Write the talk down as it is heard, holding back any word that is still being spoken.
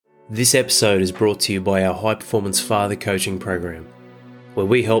This episode is brought to you by our High Performance Father Coaching Program, where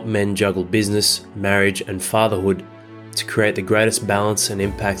we help men juggle business, marriage, and fatherhood to create the greatest balance and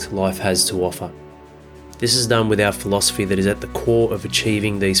impact life has to offer. This is done with our philosophy that is at the core of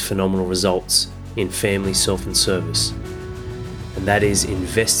achieving these phenomenal results in family, self, and service. And that is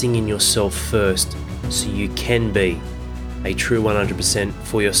investing in yourself first so you can be a true 100%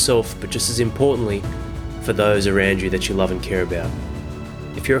 for yourself, but just as importantly, for those around you that you love and care about.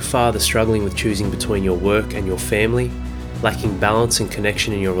 If you're a father struggling with choosing between your work and your family, lacking balance and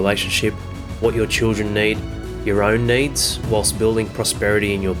connection in your relationship, what your children need, your own needs, whilst building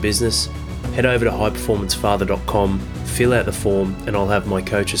prosperity in your business, head over to highperformancefather.com, fill out the form, and I'll have my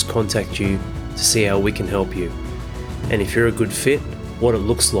coaches contact you to see how we can help you. And if you're a good fit, what it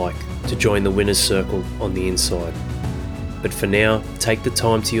looks like to join the winner's circle on the inside. But for now, take the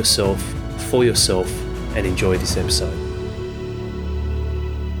time to yourself, for yourself, and enjoy this episode.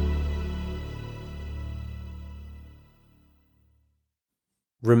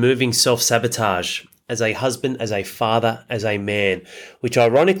 Removing self-sabotage as a husband, as a father, as a man, which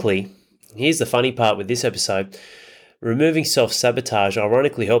ironically, here's the funny part with this episode, removing self-sabotage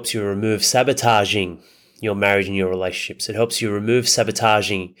ironically helps you remove sabotaging your marriage and your relationships. It helps you remove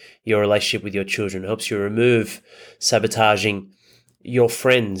sabotaging your relationship with your children. It helps you remove sabotaging your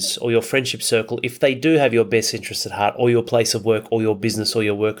friends or your friendship circle if they do have your best interests at heart, or your place of work, or your business, or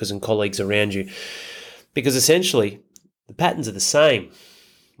your workers and colleagues around you. Because essentially, the patterns are the same.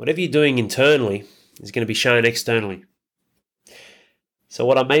 Whatever you're doing internally is going to be shown externally. So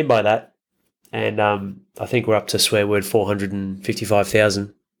what I mean by that, and I think we're up to swear word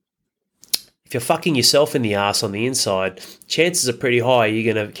 455,000. If you're fucking yourself in the ass on the inside, chances are pretty high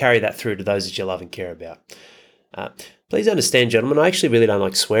you're going to carry that through to those that you love and care about. Please understand, gentlemen, I actually really don't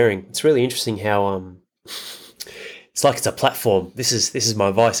like swearing. It's really interesting how it's like it's a platform. This is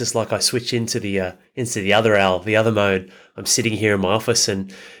my vice. It's like I switch into the other mode. I'm sitting here in my office,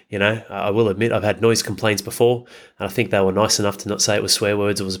 and I will admit I've had noise complaints before, and I think they were nice enough to not say it was swear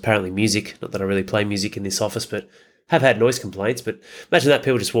words. It was apparently music. Not that I really play music in this office, but have had noise complaints. But imagine that,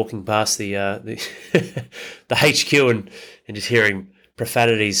 people just walking past the the HQ and just hearing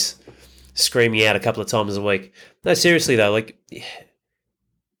profanities screaming out a couple of times a week. No, seriously though,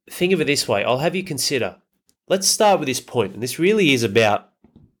 think of it this way. I'll have you consider. Let's start with this point, and this really is about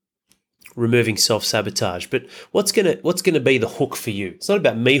removing self-sabotage. But what's gonna be the hook for you? It's not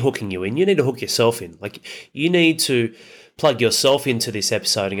about me hooking you in. You need to hook yourself in. You need to plug yourself into this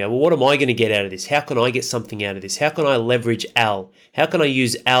episode and go, well, what am I going to get out of this? How can I get something out of this? How can I leverage Al? How can I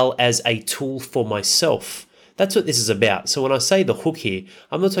use Al as a tool for myself? That's what this is about. So when I say the hook here,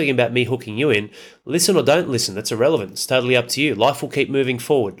 I'm not talking about me hooking you in. Listen or don't listen, that's irrelevant. It's totally up to you. Life will keep moving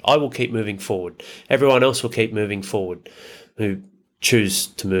forward. I will keep moving forward. Everyone else will keep moving forward who choose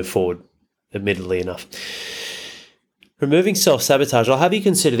to move forward, admittedly enough. Removing self-sabotage. I'll have you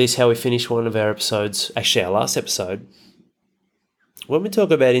consider this, how we finish one of our episodes, actually our last episode. When we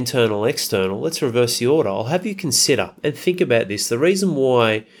talk about internal, external, let's reverse the order. I'll have you consider and think about this. The reason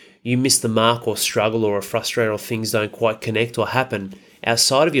why you miss the mark or struggle or are frustrated or things don't quite connect or happen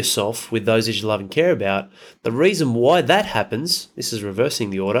outside of yourself with those that you love and care about, the reason why that happens, this is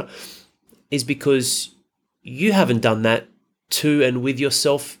reversing the order, is because you haven't done that to and with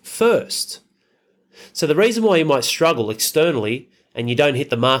yourself first. So the reason why you might struggle externally and you don't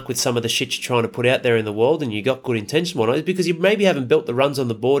hit the mark with some of the shit you're trying to put out there in the world and you got good intention on it is because you maybe haven't built the runs on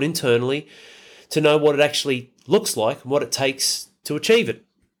the board internally to know what it actually looks like and what it takes to achieve it.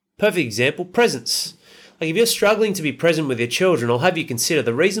 Perfect example, presence. If you're struggling to be present with your children, I'll have you consider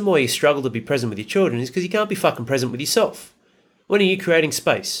the reason why you struggle to be present with your children is because you can't be fucking present with yourself. When are you creating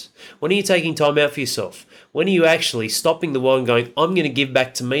space? When are you taking time out for yourself? When are you actually stopping the world and going, I'm going to give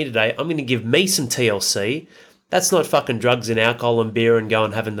back to me today. I'm going to give me some TLC. That's not fucking drugs and alcohol and beer and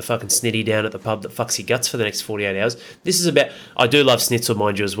going having the fucking snitty down at the pub that fucks your guts for the next 48 hours. This is about, I do love schnitzel,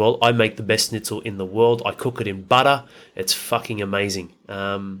 mind you, as well. I make the best schnitzel in the world. I cook it in butter. It's fucking amazing.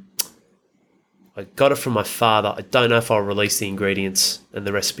 I got it from my father. I don't know if I'll release the ingredients and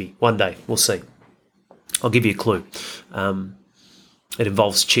the recipe. One day, we'll see. I'll give you a clue. It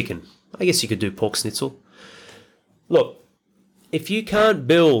involves chicken. I guess you could do pork schnitzel. Look, if you can't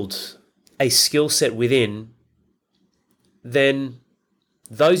build a skill set within, then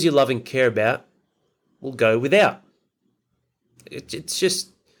those you love and care about will go without. It's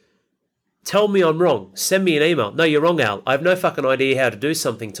just, tell me I'm wrong. Send me an email. No, you're wrong, Al. I have no fucking idea how to do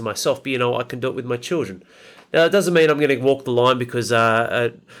something to myself, but I can do it with my children. Now, it doesn't mean I'm going to walk the line because,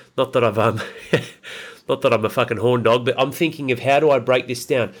 not that I'm a fucking horn dog, but I'm thinking of how do I break this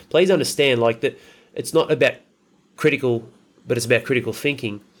down. Please understand, that it's not about critical, but it's about critical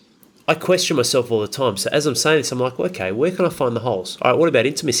thinking. I question myself all the time. So as I'm saying this, I'm like, okay, where can I find the holes? All right, what about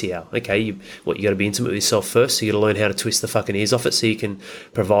intimacy, Al? Okay, you got to be intimate with yourself first, so you got to learn how to twist the fucking ears off it so you can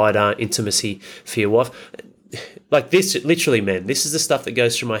provide intimacy for your wife. Like this, literally, man, this is the stuff that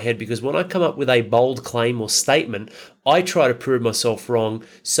goes through my head, because when I come up with a bold claim or statement, I try to prove myself wrong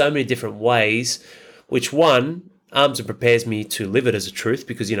so many different ways, which one, arms and prepares me to live it as a truth,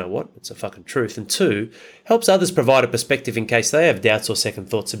 because you know what? It's a fucking truth. And two, helps others provide a perspective in case they have doubts or second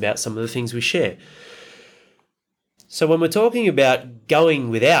thoughts about some of the things we share. So when we're talking about going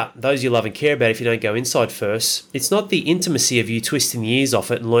without those you love and care about if you don't go inside first, it's not the intimacy of you twisting the ears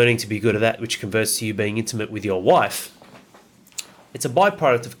off it and learning to be good at that which converts to you being intimate with your wife. It's a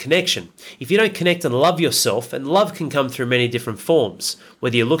byproduct of connection. If you don't connect and love yourself, and love can come through many different forms,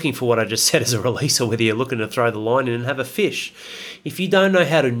 whether you're looking for what I just said as a release or whether you're looking to throw the line in and have a fish. If you don't know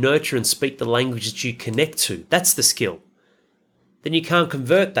how to nurture and speak the language that you connect to, that's the skill, then you can't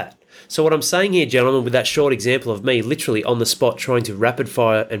convert that. So what I'm saying here, gentlemen, with that short example of me literally on the spot trying to rapid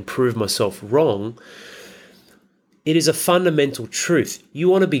fire and prove myself wrong, it is a fundamental truth. You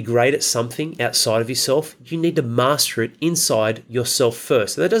want to be great at something outside of yourself, you need to master it inside yourself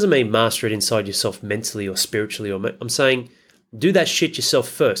first. And that doesn't mean master it inside yourself mentally or spiritually. I'm saying do that shit yourself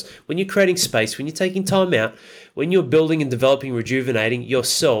first. When you're creating space, when you're taking time out, when you're building and developing, rejuvenating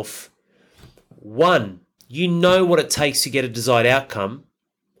yourself, one, you know what it takes to get a desired outcome,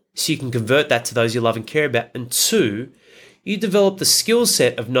 so you can convert that to those you love and care about. And two, you develop the skill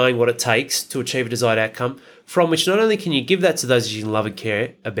set of knowing what it takes to achieve a desired outcome, from which not only can you give that to those you love and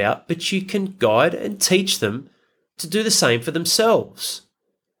care about, but you can guide and teach them to do the same for themselves.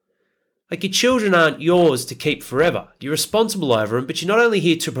 Like, your children aren't yours to keep forever. You're responsible over them, but you're not only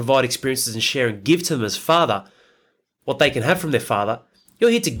here to provide experiences and share and give to them as father what they can have from their father,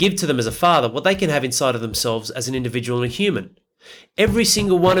 you're here to give to them as a father what they can have inside of themselves as an individual and a human. Every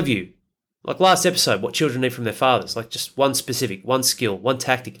single one of you, like last episode, what children need from their fathers, like just one specific, one skill, one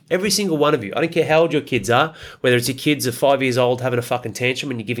tactic. Every single one of you, I don't care how old your kids are, whether it's your kids are 5 years old having a fucking tantrum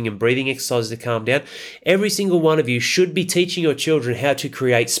and you're giving them breathing exercises to calm down, every single one of you should be teaching your children how to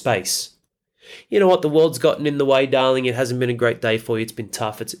create space. You know what? The world's gotten in the way, darling. It hasn't been a great day for you. It's been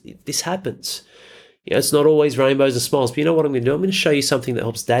tough. This happens. You know, it's not always rainbows and smiles, but you know what I'm going to do? I'm going to show you something that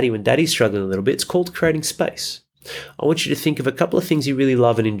helps daddy when daddy's struggling a little bit. It's called creating space. I want you to think of a couple of things you really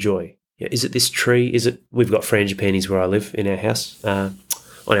love and enjoy. Yeah, is it this tree? We've got frangipanis where I live in our house, on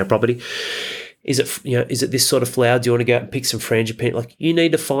our property. Is it this sort of flower? Do you want to go out and pick some frangipani? Like, you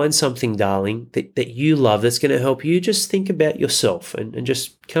need to find something, darling, that you love that's going to help you just think about yourself and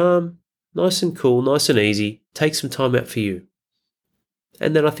just calm, nice and cool, nice and easy. Take some time out for you.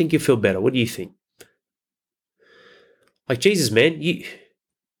 And then I think you'll feel better. What do you think? Like, Jesus, man, you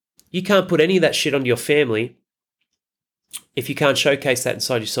can't put any of that shit onto your family if you can't showcase that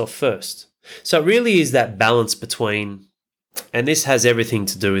inside yourself first. So it really is that balance between, and this has everything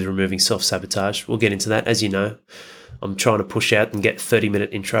to do with removing self-sabotage. We'll get into that. As you know, I'm trying to push out and get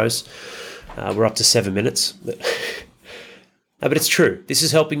 30-minute intros. We're up to 7 minutes. But it's true. This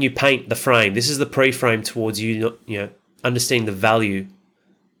is helping you paint the frame. This is the pre-frame towards you understanding the value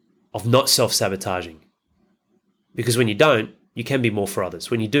of not self-sabotaging. Because when you don't, you can be more for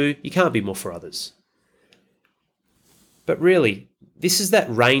others. When you do, you can't be more for others. But really, this is that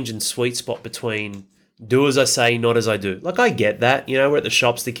range and sweet spot between do as I say, not as I do. Like, I get that. You know, we're at the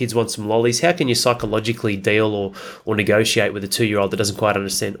shops, the kids want some lollies. How can you psychologically deal or negotiate with a 2-year-old that doesn't quite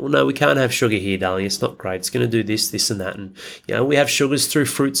understand? Well, no, we can't have sugar here, darling. It's not great. It's going to do this, this, and that. And, you know, we have sugars through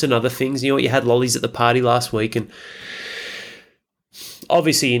fruits and other things. You know what? You had lollies at the party last week, and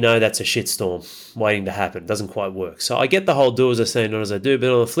obviously, you know that's a shitstorm waiting to happen. It doesn't quite work. So I get the whole do as I say, not as I do.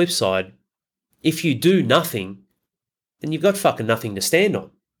 But on the flip side, if you do nothing, then you've got fucking nothing to stand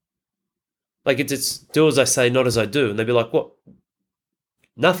on. Like, it's do as I say, not as I do. And they'd be like, what?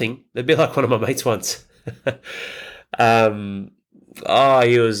 Nothing. They'd be like one of my mates once.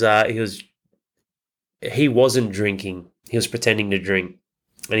 He wasn't drinking. He was pretending to drink.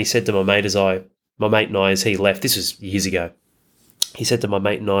 And he said to my mate and I, as he left, this was years ago, he said to my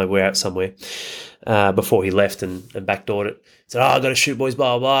mate and I, we're out somewhere, before he left and backdoored it. He said, I got to shoot, boys,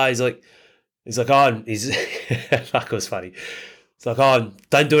 blah, blah, blah. He's like, fuck, it was funny. It's like,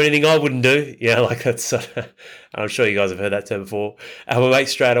 don't do anything I wouldn't do. You know, like that's, I'm sure you guys have heard that term before. And my mate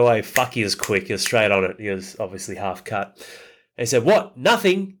straight away, fuck, he was quick. He was straight on it. He was obviously half cut. And he said, what?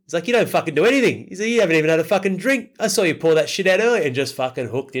 Nothing? He's like, you don't fucking do anything. He said, you haven't even had a fucking drink. I saw you pour that shit out earlier, and just fucking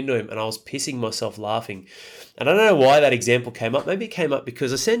hooked into him. And I was pissing myself laughing. And I don't know why that example came up. Maybe it came up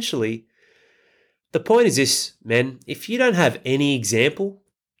because essentially the point is this, man, if you don't have any example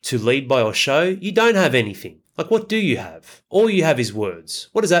to lead by or show, you don't have anything. Like, what do you have? All you have is words.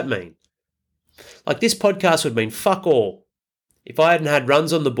 What does that mean? Like, this podcast would mean fuck all if I hadn't had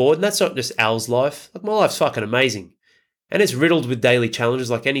runs on the board, and that's not just Al's life. Like, my life's fucking amazing. And it's riddled with daily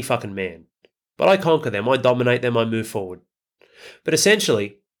challenges like any fucking man. But I conquer them, I dominate them, I move forward. But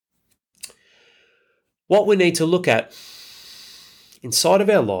essentially, what we need to look at inside of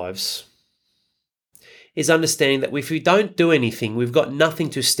our lives is understanding that if we don't do anything, we've got nothing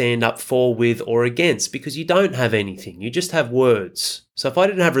to stand up for, with, or against, because you don't have anything. You just have words. So if I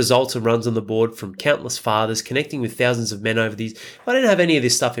didn't have results and runs on the board from countless fathers, connecting with thousands of men over these, if I didn't have any of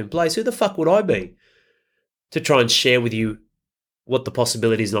this stuff in place, who the fuck would I be to try and share with you what the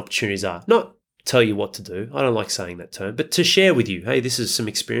possibilities and opportunities are? Not tell you what to do. I don't like saying that term, but to share with you, hey, this is some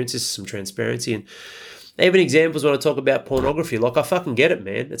experience, this is some transparency. And even examples when I talk about pornography, like, I fucking get it,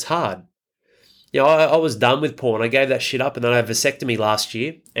 man. It's hard. I was done with porn. I gave that shit up, and then I had a vasectomy last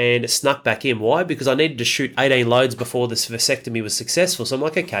year, and it snuck back in. Why? Because I needed to shoot 18 loads before this vasectomy was successful. So I'm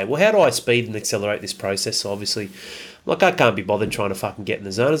like, okay, well, how do I speed and accelerate this process? So obviously, I can't be bothered trying to fucking get in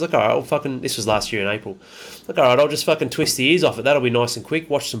the zone. I was like, all right, this was last year in April. Like, all right, I'll just fucking twist the ears off it. That'll be nice and quick.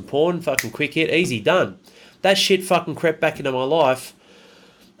 Watch some porn, fucking quick hit, easy, done. That shit fucking crept back into my life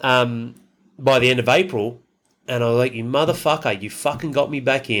by the end of April, and I was like, you motherfucker, you fucking got me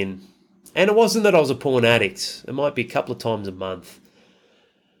back in. And it wasn't that I was a porn addict. It might be a couple of times a month.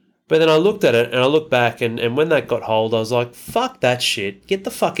 But then I looked at it and I looked back, and when that got hold, I was like, fuck that shit. Get the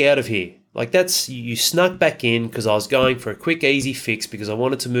fuck out of here. Like, you snuck back in because I was going for a quick, easy fix because I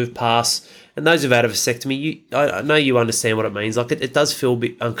wanted to move past. And those who've had a vasectomy, I know you understand what it means. Like, it does feel a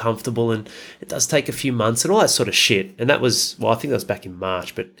bit uncomfortable, and it does take a few months and all that sort of shit. And that was, I think that was back in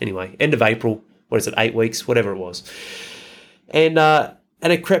March. But anyway, end of April, 8 weeks, whatever it was. And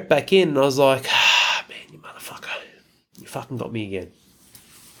it crept back in, and I was like, man, you motherfucker. You fucking got me again.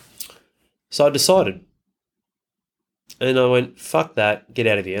 So I decided. And I went, fuck that, get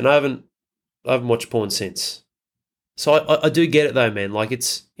out of here. And I haven't watched porn since. So I do get it though, man. Like,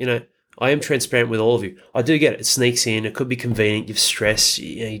 it's, I am transparent with all of you. I do get it. It sneaks in. It could be convenient. You've stressed.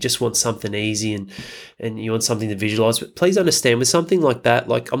 You just want something easy and you want something to visualize. But please understand, with something like that,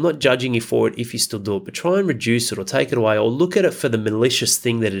 like, I'm not judging you for it if you still do it, but try and reduce it or take it away or look at it for the malicious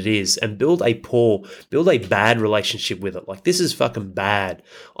thing that it is and build a bad relationship with it. Like, this is fucking bad.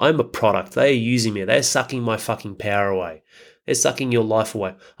 I'm a product. They are using me. They're sucking my fucking power away. They're sucking your life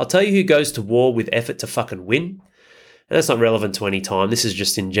away. I'll tell you who goes to war with effort to fucking win. And that's not relevant to any time. This is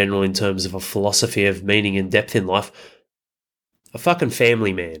just in general in terms of a philosophy of meaning and depth in life. A fucking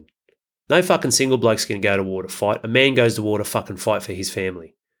family man. No fucking single bloke's going to go to war to fight. A man goes to war to fucking fight for his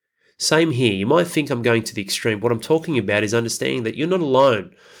family. Same here. You might think I'm going to the extreme. What I'm talking about is understanding that you're not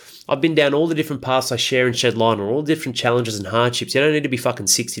alone. I've been down all the different paths I share and shed light on, all the different challenges and hardships. You don't need to be fucking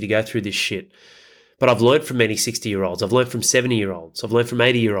 60 to go through this shit. But I've learned from many 60-year-olds. I've learned from 70-year-olds. I've learned from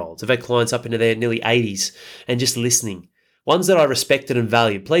 80-year-olds. I've had clients up into their nearly 80s and just listening. Ones that I respected and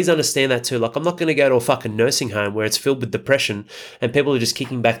valued. Please understand that too. Like, I'm not going to go to a fucking nursing home where it's filled with depression and people are just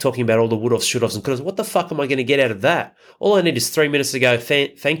kicking back talking about all the would-offs, should-offs, and could-offs. What the fuck am I going to get out of that? All I need is 3 minutes to go,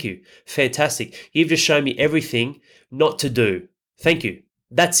 thank you. Fantastic. You've just shown me everything not to do. Thank you.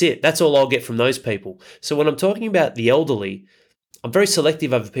 That's it. That's all I'll get from those people. So when I'm talking about the elderly, I'm very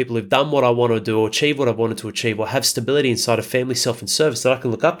selective over people who've done what I want to do or achieve what I wanted to achieve or have stability inside of family, self, and service that I can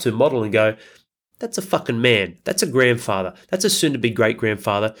look up to, model, and go, that's a fucking man. That's a grandfather. That's a soon-to-be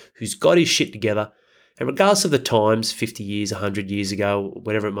great-grandfather who's got his shit together. And regardless of the times, 50 years, 100 years ago,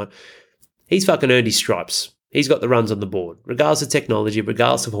 whatever it might, he's fucking earned his stripes. He's got the runs on the board. Regardless of technology,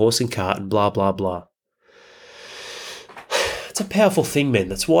 regardless of horse and cart and blah, blah, blah. It's a powerful thing, man.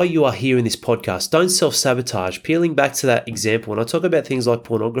 That's why you are here in this podcast. Don't self-sabotage. Peeling back to that example, when I talk about things like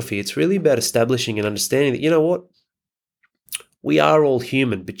pornography, it's really about establishing and understanding that, you know what? We are all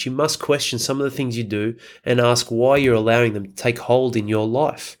human, but you must question some of the things you do and ask why you're allowing them to take hold in your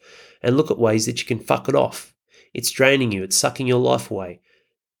life and look at ways that you can fuck it off. It's draining you. It's sucking your life away.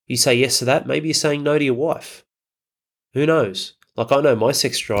 You say yes to that, maybe you're saying no to your wife. Who knows? Like, I know my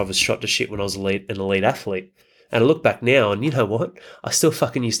sex drive was shot to shit when I was an elite athlete. And I look back now and you know what? I still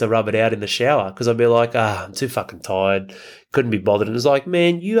fucking used to rub it out in the shower because I'd be like, I'm too fucking tired. Couldn't be bothered. And it's like,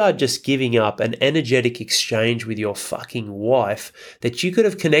 man, you are just giving up an energetic exchange with your fucking wife that you could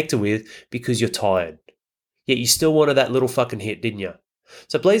have connected with because you're tired. Yet you still wanted that little fucking hit, didn't you?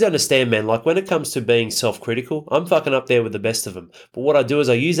 So please understand, man, like when it comes to being self-critical, I'm fucking up there with the best of them. But what I do is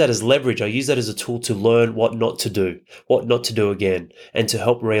I use that as leverage. I use that as a tool to learn what not to do again, and to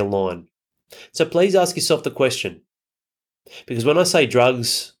help realign. So please ask yourself the question, because when I say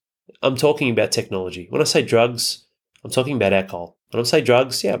drugs, I'm talking about technology. When I say drugs, I'm talking about alcohol. When I say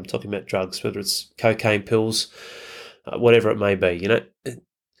drugs, yeah, I'm talking about drugs, whether it's cocaine, pills, whatever it may be. When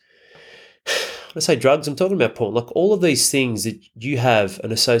I say drugs, I'm talking about porn. Like all of these things that you have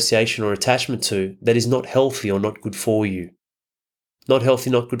an association or attachment to that is not healthy or not good for you. Not healthy,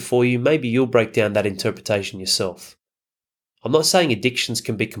 not good for you. Maybe you'll break down that interpretation yourself. I'm not saying addictions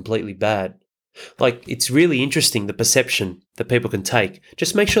can be completely bad. Like, it's really interesting, the perception that people can take.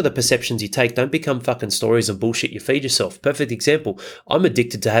 Just make sure the perceptions you take don't become fucking stories of bullshit you feed yourself. Perfect example. I'm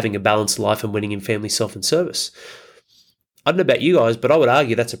addicted to having a balanced life and winning in family, self, and service. I don't know about you guys, but I would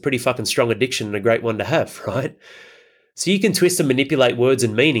argue that's a pretty fucking strong addiction and a great one to have, right? So you can twist and manipulate words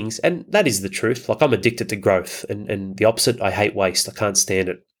and meanings, and that is the truth. Like, I'm addicted to growth, and the opposite, I hate waste. I can't stand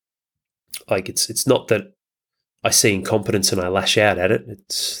it. Like, it's not that I see incompetence and I lash out at it.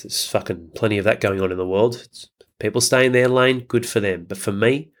 There's fucking plenty of that going on in the world. People stay in their lane, good for them. But for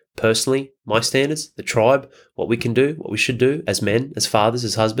me, personally, my standards, the tribe, what we can do, what we should do as men, as fathers,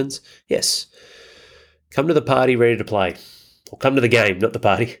 as husbands, yes. Come to the party ready to play. Or come to the game, not the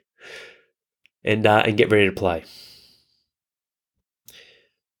party. And get ready to play.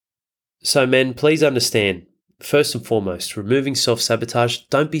 So men, please understand, first and foremost, removing self-sabotage,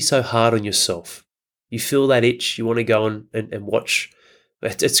 don't be so hard on yourself. You feel that itch, you want to go on and watch.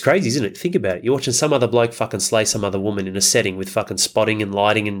 It's crazy, isn't it? Think about it. You're watching some other bloke fucking slay some other woman in a setting with fucking spotting and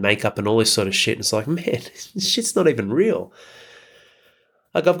lighting and makeup and all this sort of shit. And it's like, man, this shit's not even real.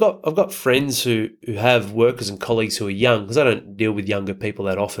 Like I've got friends who have workers and colleagues who are young, because I don't deal with younger people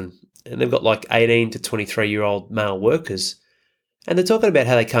that often. And they've got like 18 to 23-year-old male workers. And they're talking about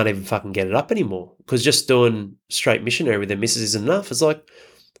how they can't even fucking get it up anymore because just doing straight missionary with their missus isn't enough. It's like,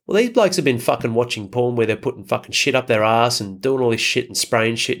 well, these blokes have been fucking watching porn where they're putting fucking shit up their ass and doing all this shit and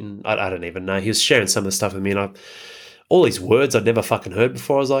spraying shit, and I don't even know. He was sharing some of the stuff with me, and all these words I'd never fucking heard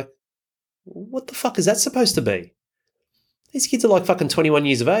before. I was like, what the fuck is that supposed to be? These kids are like fucking 21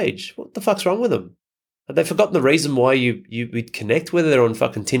 years of age. What the fuck's wrong with them? Have they forgotten the reason why you would connect, whether they're on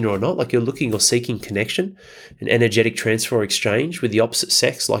fucking Tinder or not? Like you're looking or seeking connection, an energetic transfer or exchange with the opposite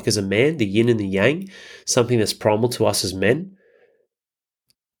sex, like as a man, the yin and the yang, something that's primal to us as men.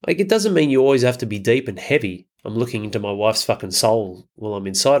 Like, it doesn't mean you always have to be deep and heavy. I'm looking into my wife's fucking soul while I'm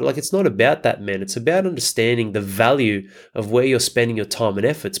inside. Like, it's not about that, man. It's about understanding the value of where you're spending your time and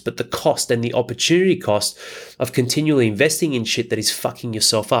efforts, but the cost and the opportunity cost of continually investing in shit that is fucking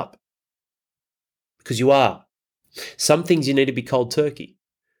yourself up. Because you are. Some things you need to be cold turkey.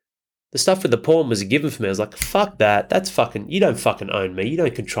 The stuff with the porn was a given for me. I was like, fuck that. That's fucking, you don't fucking own me. You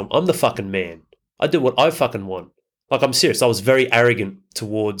don't control me. I'm the fucking man. I do what I fucking want. Like, I'm serious. I was very arrogant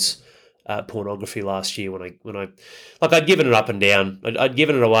towards pornography last year when I like I'd given it up and down. I'd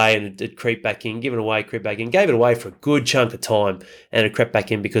given it away and it'd creep back in, given it away, creep back in, gave it away for a good chunk of time, and it crept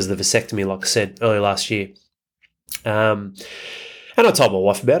back in because of the vasectomy, like I said earlier last year. And I told my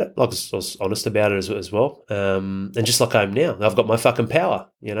wife about it. Like I was honest about it as well. And just like I am now, I've got my fucking power.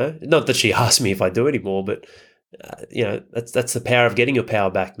 You know, not that she asked me if I do anymore, but you know, that's the power of getting your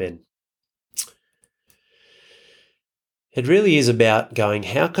power back, man. It really is about going,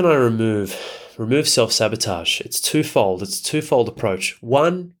 how can I remove self-sabotage? It's twofold. It's a twofold approach.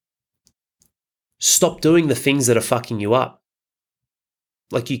 One, stop doing the things that are fucking you up.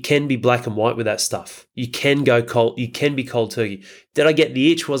 Like, you can be black and white with that stuff. You can go cold. You can be cold turkey. Did I get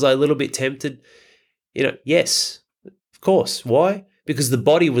the itch? Was I a little bit tempted? You know, yes, of course. Why? Because the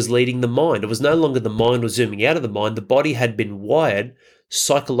body was leading the mind. It was no longer the mind was zooming out of the mind. The body had been wired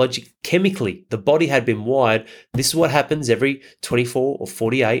psychologically, chemically. The body had been wired. This is what happens every 24 or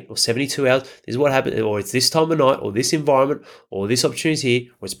 48 or 72 hours. This is what happens, or it's this time of night, or this environment, or this opportunity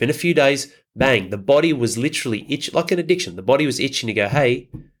here, or it's been a few days. Bang. The body was literally itching, like an addiction. The body was itching to go, hey,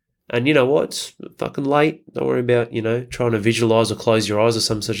 and you know what? It's fucking late. Don't worry about, trying to visualize or close your eyes or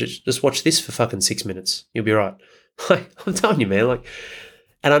some such. Just watch this for fucking 6 minutes. You'll be right. I'm telling you, man,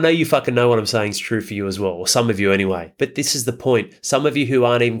 and I know you fucking know what I'm saying is true for you as well, or some of you anyway, but this is the point. Some of you who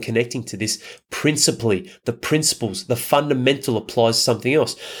aren't even connecting to this, principally, the principles, the fundamental applies to something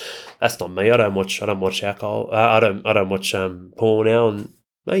else. That's not me. I don't watch alcohol. I don't watch porn now, and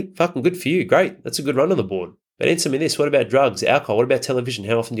mate, fucking good for you. Great. That's a good run on the board. But answer me this. What about drugs, alcohol? What about television?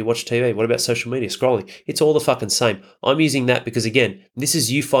 How often do you watch TV? What about social media, scrolling? It's all the fucking same. I'm using that because, again, this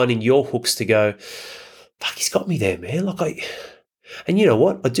is you finding your hooks to go, fuck, he's got me there, man. And you know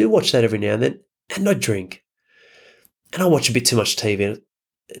what? I do watch that every now and then, and I drink. And I watch a bit too much TV.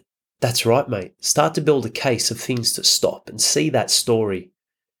 That's right, mate. Start to build a case of things to stop and see that story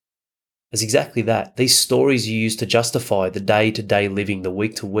as exactly that. These stories you use to justify the day-to-day living, the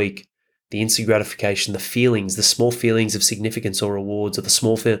week-to-week, the instant gratification, the feelings, the small feelings of significance or rewards, or the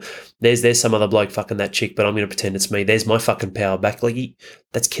small there's some other bloke fucking that chick, but I'm going to pretend it's me. There's my fucking power back. Like,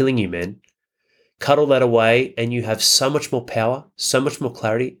 that's killing you, man. Cut all that away and you have so much more power, so much more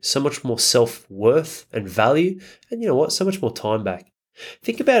clarity, so much more self-worth and value, and you know what? So much more time back.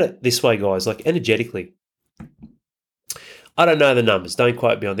 Think about it this way, guys, like energetically. I don't know the numbers. Don't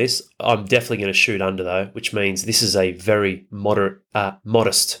quote me on this. I'm definitely going to shoot under, though, which means this is a very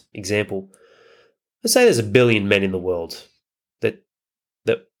modest example. Let's say there's 1 billion men in the world that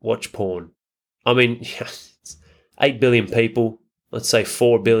watch porn. I mean, 8 billion people. Let's say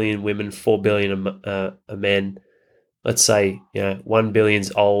 4 billion women, 4 billion men. Let's say 1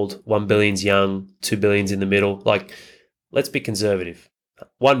 billion's old, 1 billion's young, 2 billion's in the middle. Like, let's be conservative.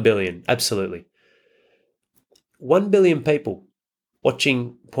 1 billion, absolutely. 1 billion people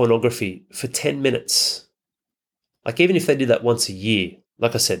watching pornography for 10 minutes. Like, even if they did that once a year,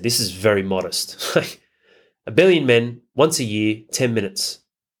 like I said, this is very modest. 1 billion men, once a year, 10 minutes.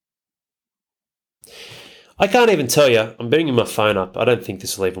 I can't even tell you, I'm bringing my phone up. I don't think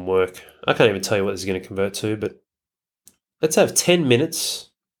this will even work. I can't even tell you what this is going to convert to, but let's have 10 minutes.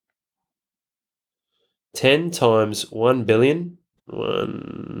 10 times 1 billion.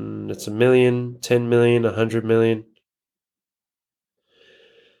 That's 1 million, 10 million, 100 million.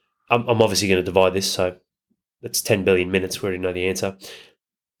 I'm obviously going to divide this, so that's 10 billion minutes. We already know the answer.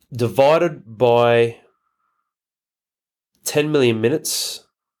 Divided by 10 million minutes,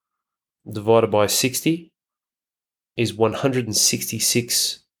 divided by 60, is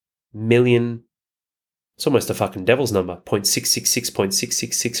 166 million. It's almost a fucking devil's number.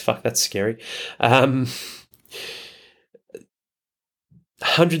 0.666.666. Fuck, that's scary.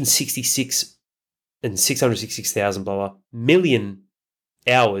 166 and 666,000 blah blah million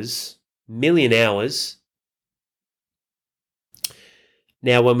hours.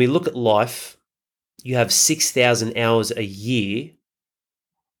 Now, when we look at life, you have 6,000 hours a year.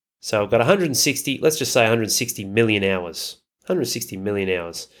 So I've got 160, let's just say 160 million hours. 160 million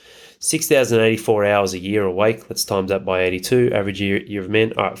hours. 6,084 hours a year awake. Let's times that by 82. Average year of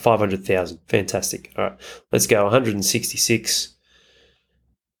men. All right, 500,000. Fantastic. All right, let's go 166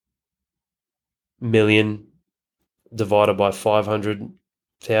 million divided by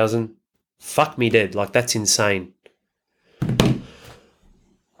 500,000. Fuck me dead. Like, that's insane.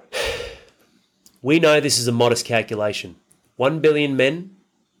 We know this is a modest calculation. 1 billion men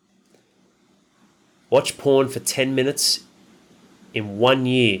watch porn for 10 minutes in 1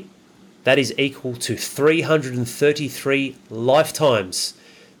 year. That is equal to 333 lifetimes.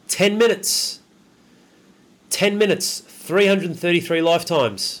 10 minutes. 10 minutes, 333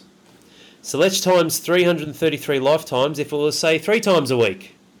 lifetimes. So let's times 333 lifetimes if it was, say, 3 times a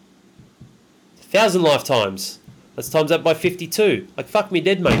week. 1,000 lifetimes. Let's times that by 52. Like, fuck me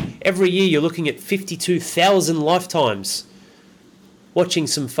dead, mate. Every year you're looking at 52,000 lifetimes watching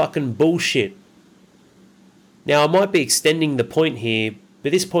some fucking bullshit. Now, I might be extending the point here,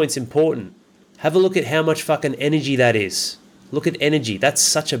 but this point's important. Have a look at how much fucking energy that is. Look at energy. That's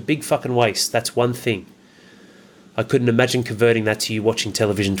such a big fucking waste. That's one thing. I couldn't imagine converting that to you watching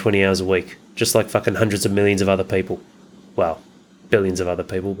television 20 hours a week, just like fucking hundreds of millions of other people. Well, billions of other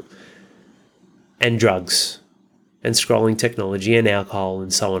people. And drugs. And scrolling technology and alcohol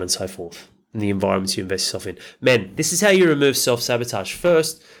and so on and so forth. And the environments you invest yourself in. Men, this is how you remove self-sabotage.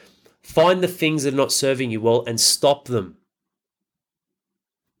 First, find the things that are not serving you well and stop them.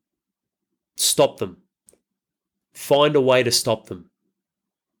 Stop them. Find a way to stop them.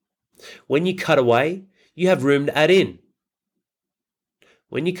 When you cut away, you have room to add in.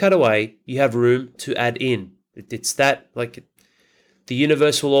 When you cut away, you have room to add in. It's that, like, the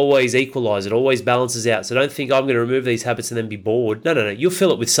universe will always equalize. It always balances out. So don't think I'm going to remove these habits and then be bored. No. You'll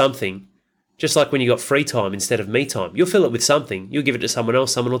fill it with something. Just like when you got free time instead of me time. You'll fill it with something. You'll give it to someone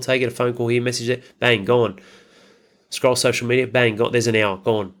else. Someone will take it, a phone call here, message it, bang, gone. Scroll social media, bang, gone. There's an hour,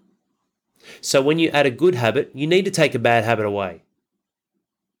 gone. So when you add a good habit, you need to take a bad habit away.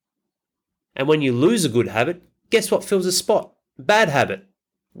 And when you lose a good habit, guess what fills a spot? Bad habit.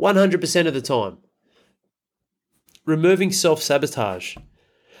 100% of the time. Removing self-sabotage.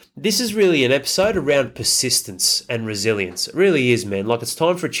 This is really an episode around persistence and resilience. It really is, man. Like, it's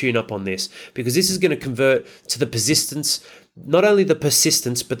time for a tune-up on this, because this is going to convert to the persistence, not only the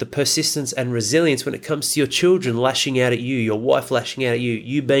persistence, but the persistence and resilience when it comes to your children lashing out at you, your wife lashing out at you,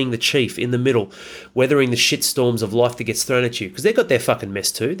 you being the chief in the middle, weathering the shitstorms of life that gets thrown at you. Because they've got their fucking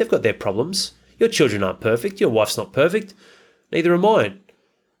mess too. They've got their problems. Your children aren't perfect. Your wife's not perfect. Neither am I.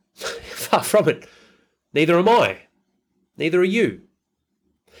 Far from it. Neither am I. Neither are you.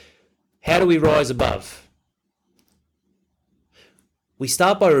 How do we rise above? we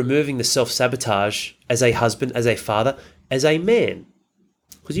start by removing the self-sabotage as a husband, as a father, as a man.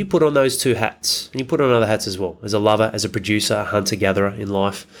 Because you put on those two hats, and you put on other hats as well, as a lover, as a producer, a hunter-gatherer in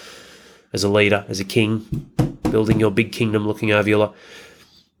life, as a leader, as a king, building your big kingdom, looking over your life.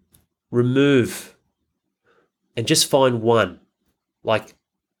 Remove and just find one. Like,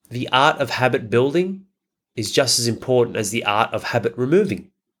 the art of habit building is just as important as the art of habit removing.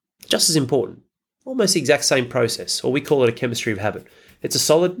 Just as important. Almost the exact same process, or we call it a chemistry of habit. It's a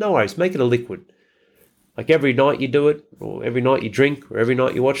solid, no worries, make it a liquid. Like every night you do it, or every night you drink, or every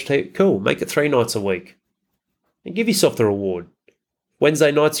night you watch TV, cool, make it 3 nights a week. And give yourself the reward.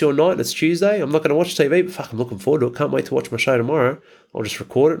 Wednesday night's your night, and it's Tuesday, I'm not going to watch TV, but fuck, I'm looking forward to it, can't wait to watch my show tomorrow. I'll just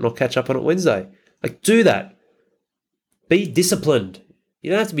record it and I'll catch up on it Wednesday. Like, do that. Be disciplined.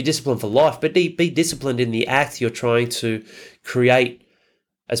 You don't have to be disciplined for life, but be disciplined in the act you're trying to create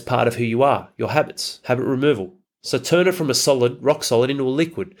as part of who you are, your habits, habit removal. So turn it from a solid, rock solid, into a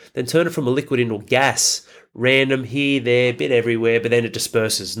liquid. Then turn it from a liquid into a gas. Random, here, there, bit everywhere, but then it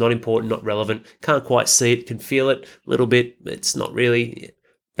disperses. Not important, not relevant. Can't quite see it, can feel it a little bit, but it's not really.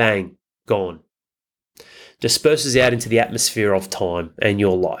 Bang, gone. Disperses out into the atmosphere of time and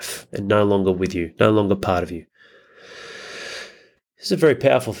your life, and no longer with you, no longer part of you. It's a very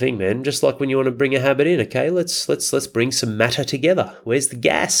powerful thing, man. Just like when you want to bring a habit in, okay? Let's bring some matter together. Where's the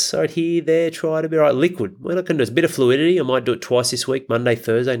gas? All right, here, there, try to be right. Liquid. We're not going to do a bit of fluidity. I might do it twice this week, Monday,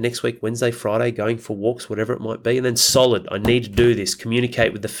 Thursday, next week, Wednesday, Friday, going for walks, whatever it might be. And then solid. I need to do this.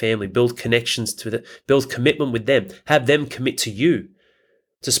 Communicate with the family. Build connections build commitment with them. Have them commit to you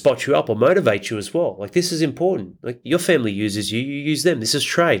to spot you up or motivate you as well. Like, this is important. Like, your family uses you, you use them. This is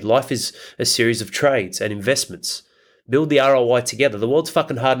trade. Life is a series of trades and investments. Build the ROI together. The world's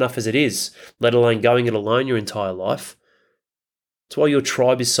fucking hard enough as it is, let alone going it alone your entire life. That's why your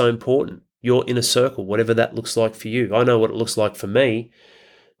tribe is so important. Your inner circle, whatever that looks like for you. I know what it looks like for me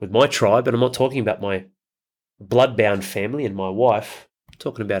with my tribe, and I'm not talking about my blood-bound family and my wife. I'm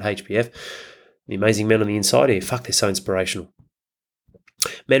talking about HBF, the amazing men on the inside here. Fuck, they're so inspirational.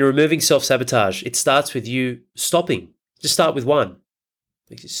 Man, removing self-sabotage, it starts with you stopping. Just start with one.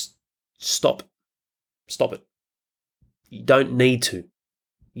 Just stop. Stop it. You don't need to.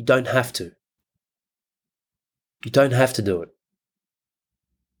 You don't have to. You don't have to do it.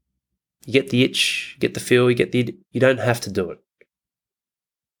 You get the itch, you get the feel, you don't have to do it.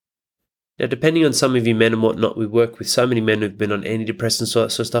 Now, depending on some of you men and whatnot, we work with so many men who've been on antidepressants, all that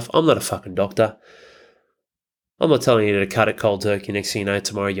sort of stuff. I'm not a fucking doctor. I'm not telling you to cut it cold turkey. Next thing you know,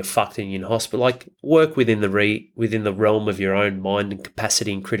 tomorrow you're fucked and you're in hospital. Like, work within the realm of your own mind and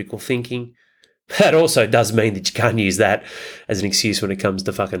capacity and critical thinking. That also does mean that you can't use that as an excuse when it comes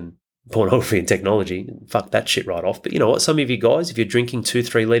to fucking pornography and technology. Fuck that shit right off. But you know what? Some of you guys, if you're drinking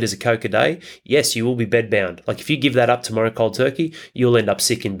 2-3 litres of Coke a day, yes, you will be bedbound. Like, if you give that up tomorrow cold turkey, you'll end up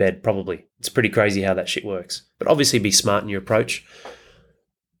sick in bed, probably. It's pretty crazy how that shit works. But obviously be smart in your approach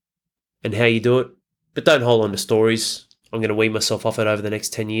and how you do it. But don't hold on to stories. I'm going to wean myself off it over the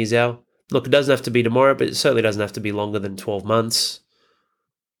next 10 years, Al. Look, it doesn't have to be tomorrow, but it certainly doesn't have to be longer than 12 months.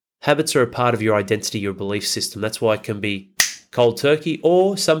 Habits are a part of your identity, your belief system. That's why it can be cold turkey,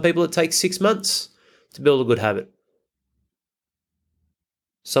 or some people it takes 6 months to build a good habit.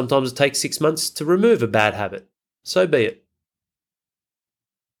 Sometimes it takes 6 months to remove a bad habit. So be it.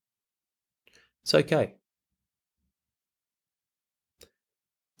 It's okay.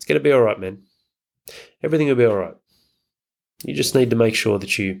 It's going to be all right, man. Everything will be all right. You just need to make sure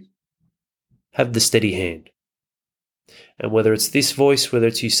that you have the steady hand. And whether it's this voice, whether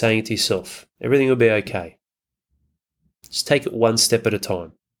it's you saying it to yourself, everything will be okay. Just take it one step at a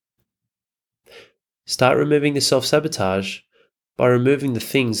time. Start removing the self-sabotage by removing the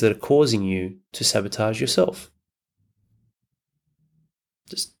things that are causing you to sabotage yourself.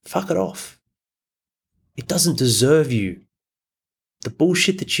 Just fuck it off. It doesn't deserve you. The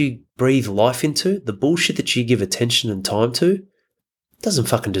bullshit that you breathe life into, the bullshit that you give attention and time to, doesn't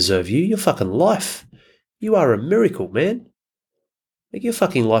fucking deserve you. You're fucking life. You are a miracle, man. Like, you're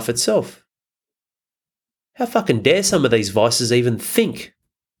fucking life itself. How fucking dare some of these vices even think?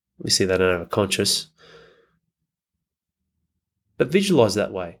 Obviously, they don't have a conscious. But visualize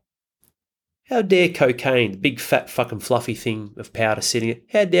that way. How dare cocaine, the big fat fucking fluffy thing of powder sitting it,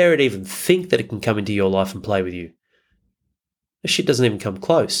 how dare it even think that it can come into your life and play with you? This shit doesn't even come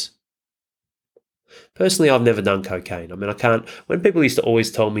close. Personally, I've never done cocaine. I mean, I can't. When people used to always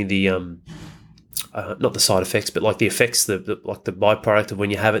tell me the, not the side effects, but like the effects, like the byproduct of when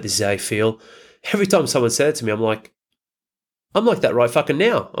you have it, this is how you feel. Every time someone said it to me, I'm like that right fucking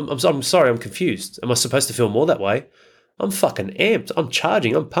now. I'm sorry, I'm confused. Am I supposed to feel more that way? I'm fucking amped. I'm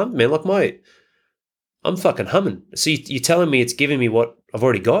charging. I'm pumped, man. Like I'm fucking humming. So you're telling me it's giving me what I've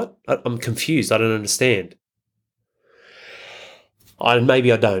already got? I'm confused. I don't understand.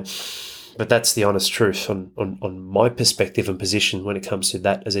 Maybe I don't, but that's the honest truth on my perspective and position when it comes to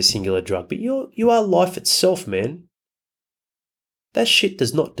that as a singular drug. But you are life itself, man. That shit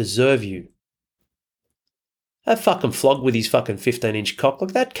does not deserve you. That fucking flog with his fucking 15-inch cock,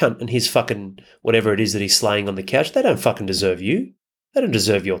 like that cunt and his fucking whatever it is that he's slaying on the couch, they don't fucking deserve you. They don't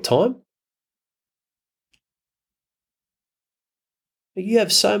deserve your time. You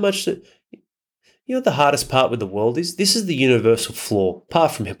have so much that... You know what the hardest part with the world is? This is the universal flaw,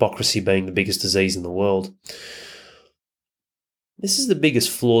 apart from hypocrisy being the biggest disease in the world. This is the biggest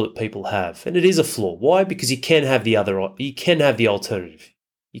flaw that people have, and it is a flaw. Why? Because you can have the alternative.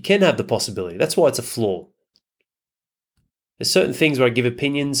 You can have the possibility. That's why it's a flaw. There's certain things where I give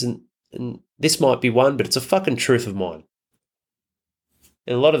opinions, and this might be one, but it's a fucking truth of mine.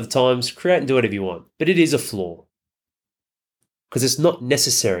 And a lot of the times, create and do whatever you want, but it is a flaw. Because it's not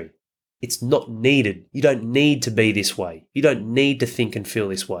necessary. It's not needed. You don't need to be this way. You don't need to think and feel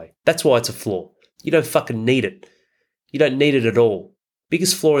this way. That's why it's a flaw. You don't fucking need it. You don't need it at all.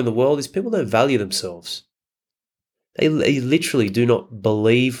 Biggest flaw in the world is people don't value themselves. They literally do not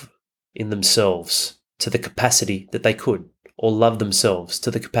believe in themselves to the capacity that they could, or love themselves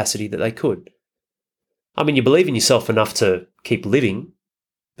to the capacity that they could. I mean, you believe in yourself enough to keep living,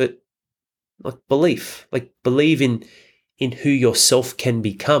 but believe in who yourself can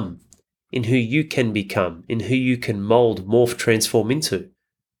become, in who you can become, in who you can mold, morph, transform into.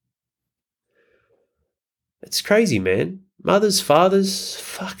 It's crazy, man. Mothers, fathers,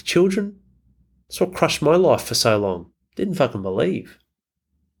 children. That's what crushed my life for so long. Didn't fucking believe.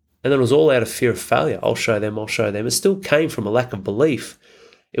 And then it was all out of fear of failure. I'll show them. It still came from a lack of belief.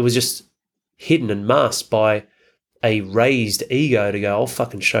 It was just hidden and masked by a raised ego to go, I'll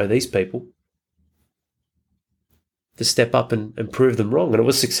fucking show these people. To step up and prove them wrong. And it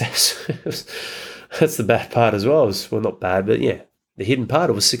was success. That's the bad part as well. Well, not bad, but yeah, the hidden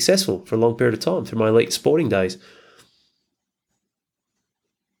part, it was successful for a long period of time through my elite sporting days.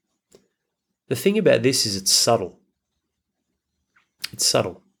 The thing about this is it's subtle. It's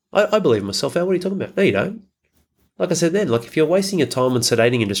subtle. I believe in myself. Al, what are you talking about? No, you don't. Like I said then, if you're wasting your time on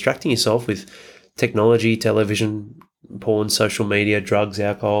sedating and distracting yourself with technology, television, porn, social media, drugs,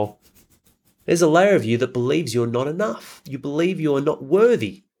 alcohol, there's a layer of you that believes you're not enough. You believe you are not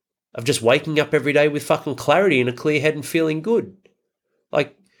worthy of just waking up every day with fucking clarity and a clear head and feeling good.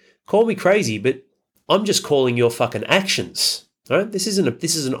 Call me crazy, but I'm just calling your fucking actions. Right? This is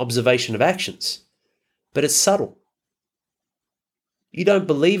an observation of actions, but it's subtle. You don't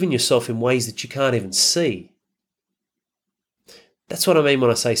believe in yourself in ways that you can't even see. That's what I mean when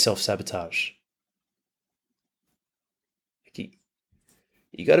I say self-sabotage.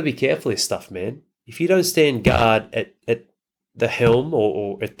 You got to be careful of this stuff, man. If you don't stand guard at the helm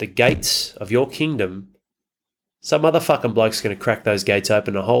or at the gates of your kingdom, some other fucking bloke's going to crack those gates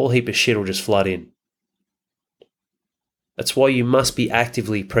open and a whole heap of shit will just flood in. That's why you must be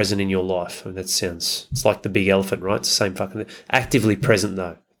actively present in your life. And it's like the big elephant, right? It's the same fucking thing. Actively present,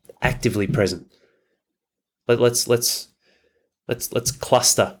 though. Actively present. Let's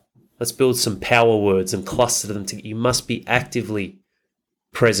cluster. Let's build some power words and cluster them together. You must be actively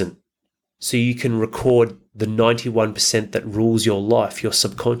present so you can record the 91% that rules your life, your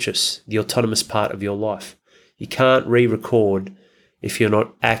subconscious, the autonomous part of your life. You can't re-record if you're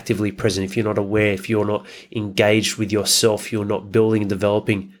not actively present, if you're not aware, if you're not engaged with yourself, you're not building and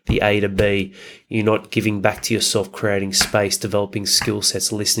developing the A to B, you're not giving back to yourself, creating space, developing skill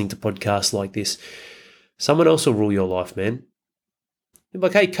sets, listening to podcasts like this. Someone else will rule your life, man. You're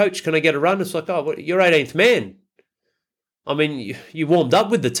like, hey, coach, can I get a run? It's like, oh, you're 18th man. I mean, you warmed up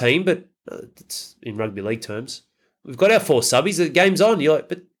with the team, but it's in rugby league terms. We've got our 4 subbies, the game's on. You're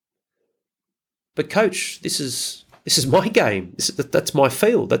like, but coach, this is my game. That's my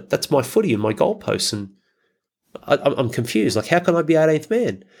field. That's my footy and my goalposts. And I'm confused. How can I be 18th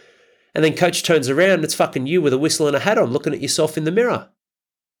man? And then coach turns around and it's fucking you with a whistle and a hat on looking at yourself in the mirror.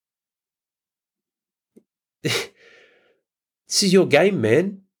 This is your game,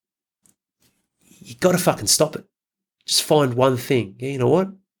 man. You got to fucking stop it. Just find one thing. Yeah, you know what?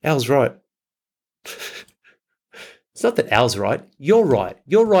 Al's right. It's not that Al's right. You're right.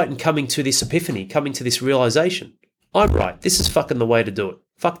 You're right in coming to this epiphany, coming to this realization. I'm right. This is fucking the way to do it.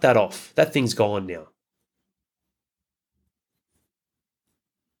 Fuck that off. That thing's gone now.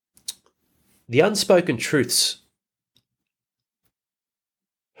 The unspoken truths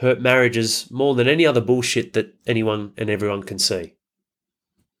hurt marriages more than any other bullshit that anyone and everyone can see.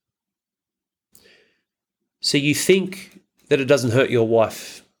 So you think that it doesn't hurt your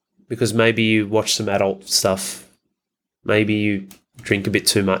wife because maybe you watch some adult stuff. Maybe you drink a bit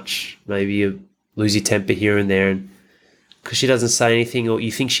too much. Maybe you lose your temper here and there, and because she doesn't say anything, or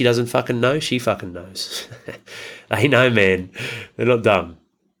you think she doesn't fucking know, she fucking knows. They know, man. They're not dumb.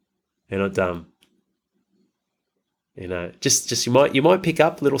 They're not dumb. You know, just you might pick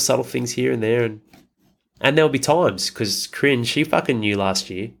up little subtle things here and there, and there'll be times, because Corinne, she fucking knew last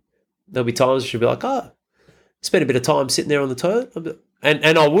year. There'll be times she'll be like, oh, spent a bit of time sitting there on the toilet,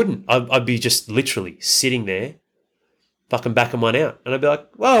 and I wouldn't. I'd be just literally sitting there, fucking backing one out, and I'd be like,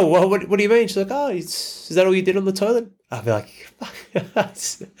 whoa, what do you mean? She's like, oh, is that all you did on the toilet? I'd be like, fuck.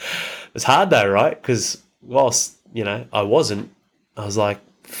 It's hard though, right? Because whilst, I wasn't, I was like,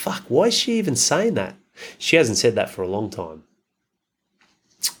 fuck, why is she even saying that? She hasn't said that for a long time.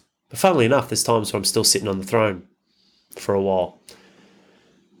 But funnily enough, there's times where I'm still sitting on the throne for a while.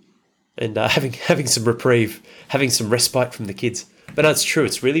 And having some reprieve, having some respite from the kids. But no, it's true.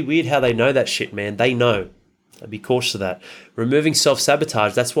 It's really weird how they know that shit, man. They know. I'd be cautious of that. Removing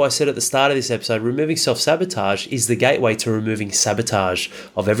self-sabotage, that's why I said at the start of this episode, removing self-sabotage is the gateway to removing sabotage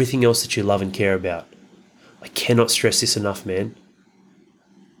of everything else that you love and care about. I cannot stress this enough, man.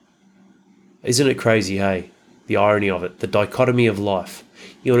 Isn't it crazy, hey? The irony of it, the dichotomy of life.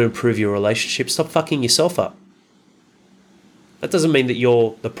 You want to improve your relationship, stop fucking yourself up. That doesn't mean that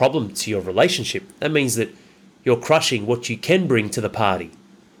you're the problem to your relationship. That means that you're crushing what you can bring to the party.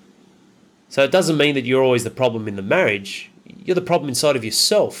 So it doesn't mean that you're always the problem in the marriage. You're the problem inside of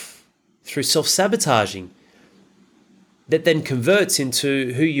yourself through self-sabotaging that then converts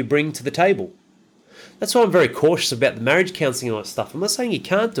into who you bring to the table. That's why I'm very cautious about the marriage counselling and all that stuff. I'm not saying you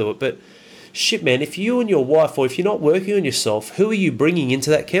can't do it, but shit, man, if you and your wife, or if you're not working on yourself, who are you bringing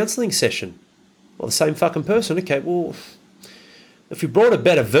into that counselling session? Well, the same fucking person. Okay, well, if you brought a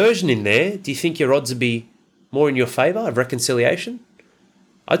better version in there, do you think your odds would be more in your favour of reconciliation?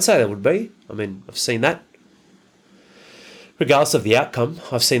 I'd say they would be. I mean, I've seen that. Regardless of the outcome,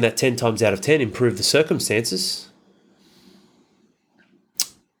 I've seen that 10 times out of 10 improve the circumstances.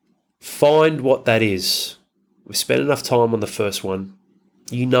 Find what that is. We've spent enough time on the first one.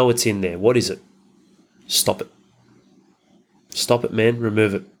 You know it's in there. What is it? Stop it. Stop it, man.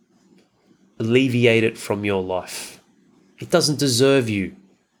 Remove it. Alleviate it from your life. It doesn't deserve you.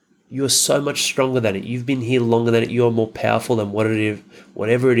 You are so much stronger than it. You've been here longer than it. You are more powerful than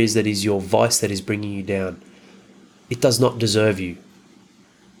whatever it is that is your vice that is bringing you down. It does not deserve you.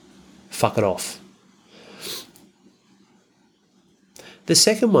 Fuck it off. The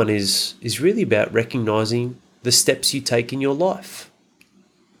second one is really about recognizing the steps you take in your life.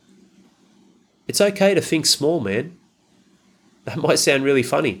 It's okay to think small, man. That might sound really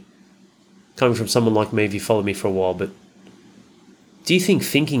funny, coming from someone like me if you follow me for a while, but do you think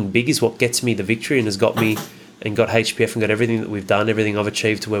thinking big is what gets me the victory and has got me and got HPF and got everything that we've done, everything I've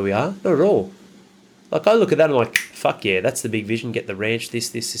achieved to where we are? Not at all. Like, I look at that and I'm like, fuck yeah, that's the big vision, get the ranch,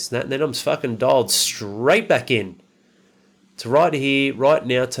 this, and that, and then I'm fucking dialed straight back in to right here, right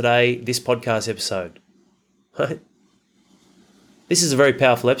now, today, this podcast episode. Right? This is a very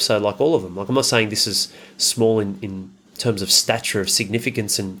powerful episode, like all of them. Like, I'm not saying this is small in terms of stature, of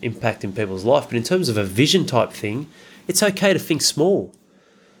significance and impact in people's life, but in terms of a vision type thing, it's okay to think small.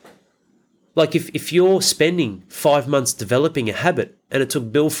 Like if you're spending 5 months developing a habit and it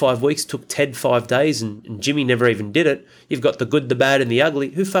took Bill 5 weeks, took Ted 5 days and Jimmy never even did it, you've got the good, the bad and the ugly,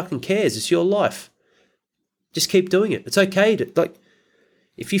 who fucking cares? It's your life. Just keep doing it. It's okay to, like,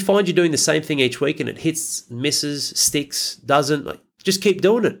 if you find you're doing the same thing each week and it hits, misses, sticks, doesn't, like, just keep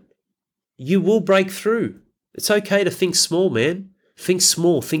doing it. You will break through. It's okay to think small, man. Think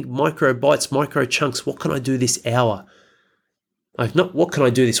small, think micro bites, micro chunks. What can I do this hour? Like, not what can I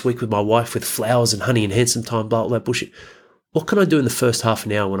do this week with my wife with flowers and honey and handsome time, blah, blah, bullshit. What can I do in the first half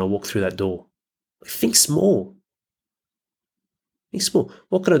an hour when I walk through that door? Like, think small. Think small.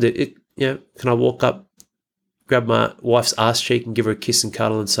 What can I do? Can I walk up, grab my wife's ass cheek and give her a kiss and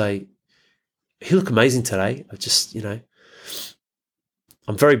cuddle and say, you look amazing today.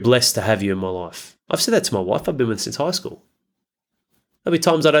 I'm very blessed to have you in my life. I've said that to my wife. I've been with her since high school. There'll be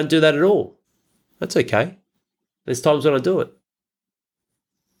times I don't do that at all. That's okay. There's times when I do it.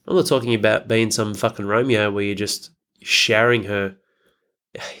 I'm not talking about being some fucking Romeo where you're just showering her.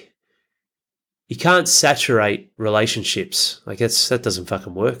 You can't saturate relationships. Like, that doesn't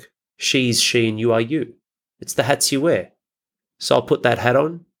fucking work. She's she and you are you. It's the hats you wear. So I'll put that hat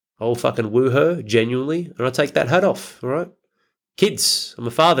on. I'll fucking woo her genuinely and I'll take that hat off, all right? Kids, I'm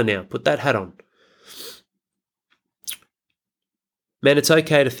a father now. Put that hat on. Man, it's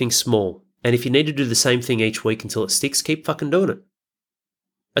okay to think small. And if you need to do the same thing each week until it sticks, keep fucking doing it.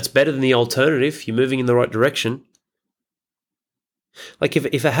 That's better than the alternative. You're moving in the right direction. Like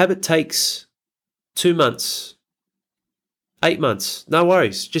if a habit takes 2 months, 8 months, no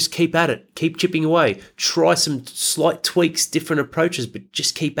worries. Just keep at it. Keep chipping away. Try some slight tweaks, different approaches, but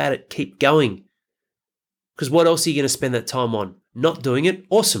just keep at it. Keep going. Because what else are you going to spend that time on? Not doing it?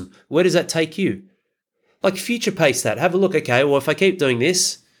 Awesome. Where does that take you? Like future pace that. Have a look. Okay, well, if I keep doing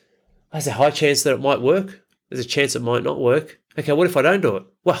this, there's a high chance that it might work. There's a chance it might not work. Okay, what if I don't do it?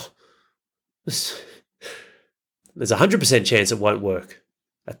 Well, there's a 100% chance it won't work.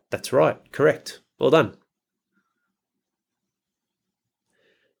 That's right. Correct. Well done.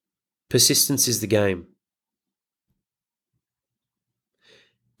 Persistence is the game.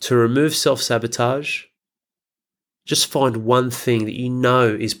 To remove self-sabotage, just find one thing that you know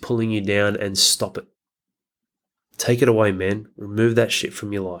is pulling you down and stop it. Take it away, man. Remove that shit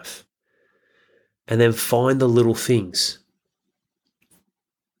from your life. And then find the little things.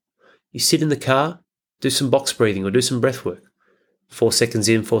 You sit in the car, do some box breathing or do some breath work. 4 seconds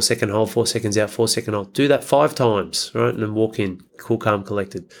in, 4 second hold, 4 seconds out, 4 second hold. Do that 5 times, right? And then walk in, cool, calm,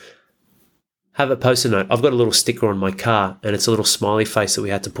 collected. Have a post-it note. I've got a little sticker on my car, and it's a little smiley face that we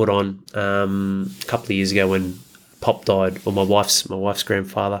had to put on a couple of years ago when Pop died, or my wife's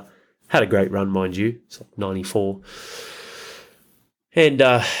grandfather. Had a great run, mind you. It's like 94. And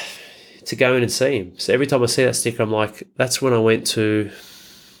to go in and see him. So every time I see that sticker, I'm like, that's when I went to,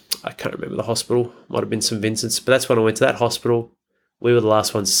 I can't remember the hospital. Might have been St. Vincent's, but that's when I went to that hospital. We were the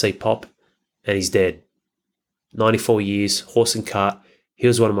last ones to see Pop, and he's dead. 94 years, horse and cart. He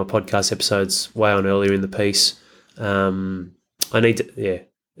was one of my podcast episodes way on earlier in the piece.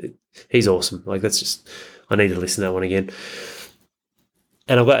 He's awesome. Like I need to listen to that one again.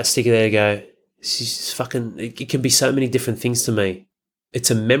 And I've got a sticker there to go, this is fucking, it can be so many different things to me.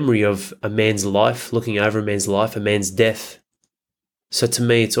 It's a memory of a man's life, looking over a man's life, a man's death. So to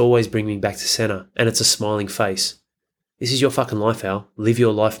me, it's always bringing me back to center, and it's a smiling face. This is your fucking life, Al. Live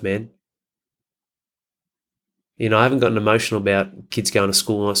your life, man. You know, I haven't gotten emotional about kids going to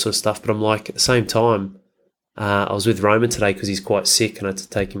school and all that sort of stuff, but I'm like, at the same time, I was with Roman today because he's quite sick and I had to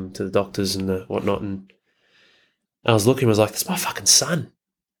take him to the doctors and whatnot. And I was looking, I was like, that's my fucking son.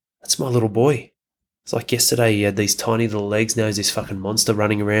 That's my little boy. It's like yesterday he had these tiny little legs, now he's this fucking monster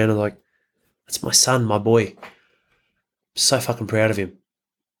running around. I'm like, that's my son, my boy. I'm so fucking proud of him.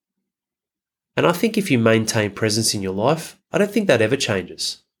 And I think if you maintain presence in your life, I don't think that ever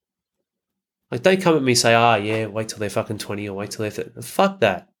changes. Like, don't come at me and say, wait till they're fucking 20 or wait till they're 30. Fuck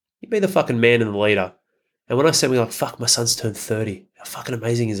that. You be the fucking man and the leader. And when I say, like, fuck, my son's turned 30. How fucking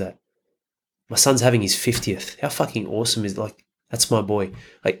amazing is that? My son's having his 50th. How fucking awesome is, like, that's my boy.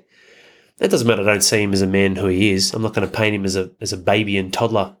 Like, that doesn't matter. I don't see him as a man who he is. I'm not going to paint him as a baby and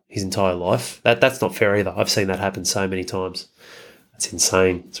toddler his entire life. That's not fair either. I've seen that happen so many times. That's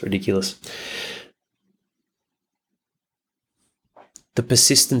insane. It's ridiculous. The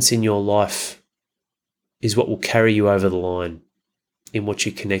persistence in your life is what will carry you over the line in what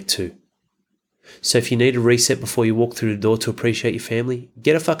you connect to. So if you need a reset before you walk through the door to appreciate your family,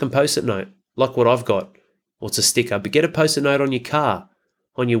 get a fucking post-it note, like what I've got. Well, it's a sticker, but get a post-it note on your car,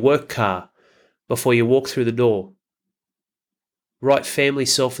 on your work car, before you walk through the door. Write family,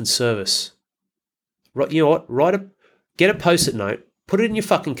 self, and service. You know what? Get a post-it note, put it in your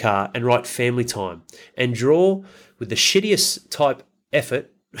fucking car, and write family time. And draw with the shittiest type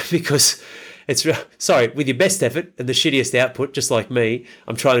effort, because with your best effort and the shittiest output, just like me,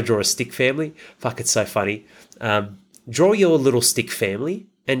 I'm trying to draw a stick family. Fuck, it's so funny. Draw your little stick family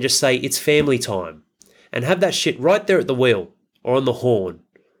and just say it's family time. And have that shit right there at the wheel or on the horn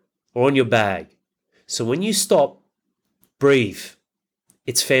or on your bag. So when you stop, breathe.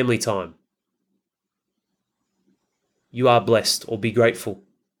 It's family time. You are blessed, or be grateful.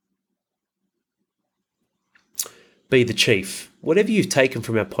 Be the chief. Whatever you've taken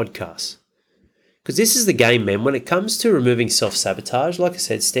from our podcast. Because this is the game, man. When it comes to removing self-sabotage, like I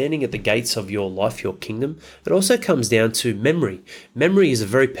said, standing at the gates of your life, your kingdom, it also comes down to memory. Memory is a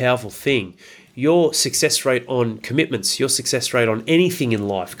very powerful thing. Your success rate on commitments, your success rate on anything in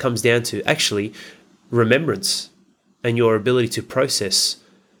life comes down to actually remembrance and your ability to process.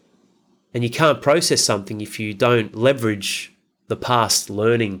 And you can't process something if you don't leverage the past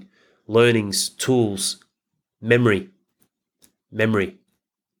learnings, tools, memory.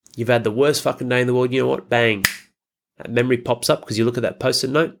 You've had the worst fucking day in the world. You know what? Bang. That memory pops up because you look at that post-it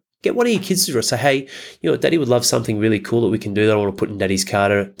note. Get one of your kids to draw it. Say, hey, you know what? Daddy would love something really cool that we can do that I want to put in Daddy's car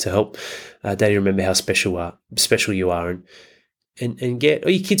to help Daddy remember how special you are. And get, or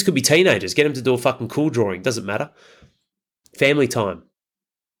your kids could be teenagers. Get them to do a fucking cool drawing. Doesn't matter. Family time.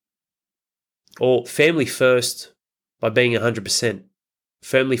 Or family first by being 100%.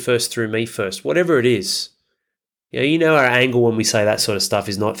 Family first through me first. Whatever it is. You know our angle when we say that sort of stuff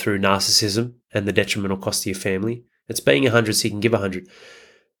is not through narcissism and the detrimental cost to your family. It's being 100 so you can give 100.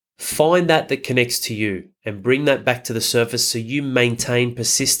 Find that connects to you and bring that back to the surface so you maintain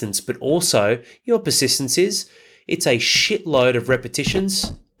persistence. But also, your persistence it's a shitload of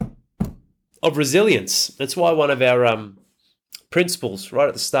repetitions of resilience. That's why one of our principles right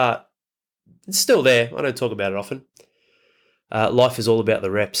at the start, it's still there. I don't talk about it often. Life is all about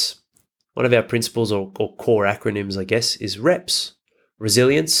the reps. One of our principles or core acronyms, I guess, is REPS.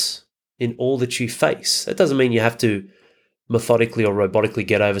 Resilience in all that you face. That doesn't mean you have to methodically or robotically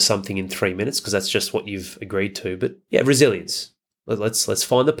get over something in 3 minutes, because that's just what you've agreed to. But yeah, resilience. Let's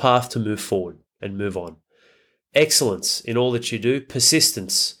find the path to move forward and move on. Excellence in all that you do.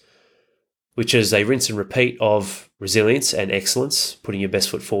 Persistence, which is a rinse and repeat of resilience and excellence, putting your best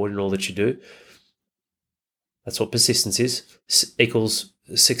foot forward in all that you do. That's what persistence is, equals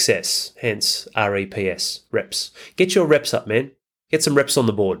success, hence REPS, reps. Get your reps up, man. Get some reps on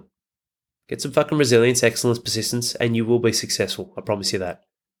the board. Get some fucking resilience, excellence, persistence, and you will be successful. I promise you that.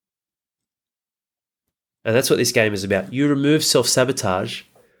 And that's what this game is about. You remove self-sabotage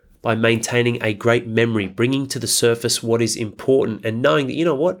by maintaining a great memory, bringing to the surface what is important, and knowing that, you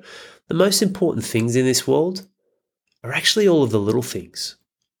know what? The most important things in this world are actually all of the little things.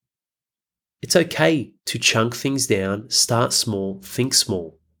 It's okay to chunk things down, start small, think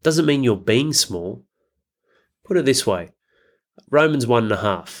small. Doesn't mean you're being small. Put it this way, Romans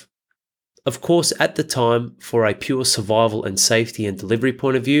 1.5. Of course, at the time, for a pure survival and safety and delivery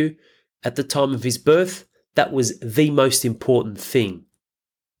point of view, at the time of his birth, that was the most important thing.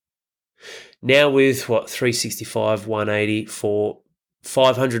 Now with, 365, 180, for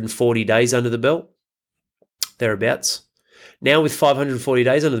 540 days under the belt, thereabouts. Now with 540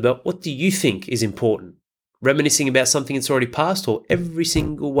 days under the belt, what do you think is important? Reminiscing about something that's already passed, or every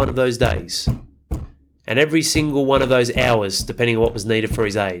single one of those days? And every single one of those hours, depending on what was needed for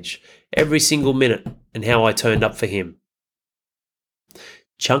his age. Every single minute and how I turned up for him.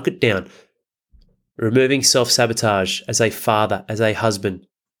 Chunk it down. Removing self-sabotage as a father, as a husband,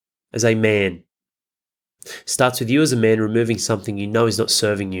 as a man. Starts with you as a man removing something you know is not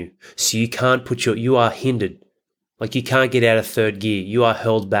serving you. So you can't you are hindered. Like you can't get out of third gear. You are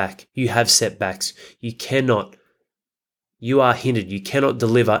held back. You have setbacks. You are hindered. You cannot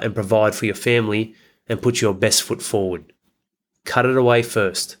deliver and provide for your family and put your best foot forward. Cut it away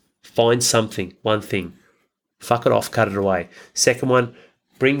first. Find something, one thing. Fuck it off, cut it away. Second one,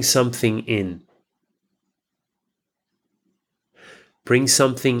 bring something in. Bring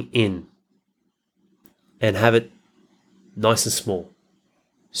something in and have it nice and small.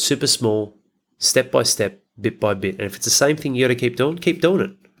 Super small, step by step, bit by bit. And if it's the same thing you got to keep doing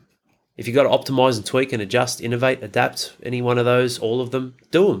it. If you got to optimize and tweak and adjust, innovate, adapt, any one of those, all of them,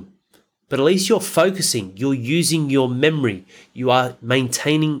 do them. But at least you're focusing, you're using your memory, you are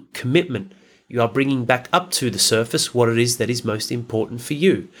maintaining commitment, you are bringing back up to the surface what it is that is most important for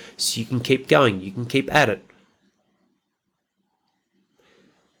you. So you can keep going, you can keep at it.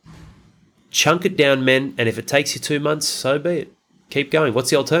 Chunk it down, men, and if it takes you 2 months, so be it. Keep going.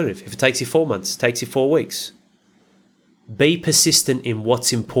 What's the alternative? If it takes you 4 months, it takes you 4 weeks. Be persistent in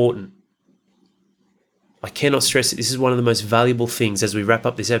what's important. I cannot stress it. This is one of the most valuable things as we wrap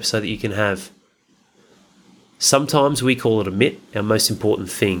up this episode that you can have. Sometimes we call it a MIT, our most important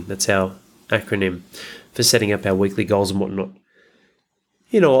thing. That's our acronym for setting up our weekly goals and whatnot.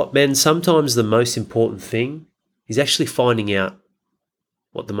 You know what, man? Sometimes the most important thing is actually finding out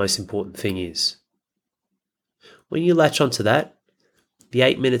what the most important thing is. When you latch onto that, the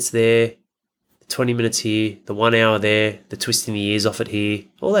 8 minutes there, the 20 minutes here, the 1 hour there, the twisting the ears off it here,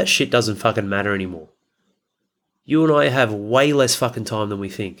 all that shit doesn't fucking matter anymore. You and I have way less fucking time than we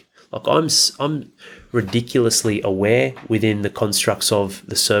think. Like I'm ridiculously aware within the constructs of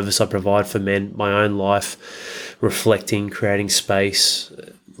the service I provide for men, my own life, reflecting, creating space,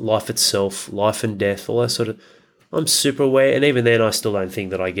 life itself, life and death, all that sort of. I'm super aware, and even then I still don't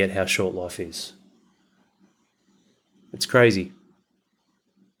think that I get how short life is. It's crazy.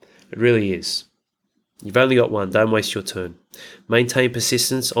 It really is. You've only got one. Don't waste your turn. Maintain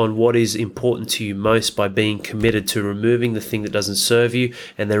persistence on what is important to you most by being committed to removing the thing that doesn't serve you,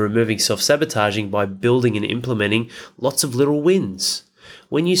 and then removing self-sabotaging by building and implementing lots of little wins.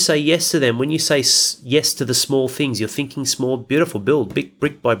 When you say yes to them, when you say yes to the small things, you're thinking small, beautiful, build, big,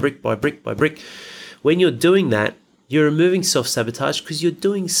 brick by brick by brick by brick. When you're doing that, you're removing self-sabotage because you're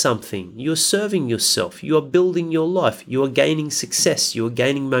doing something. You're serving yourself. You are building your life. You are gaining success. You are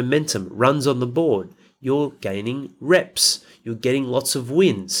gaining momentum, runs on the board. You're gaining reps. You're getting lots of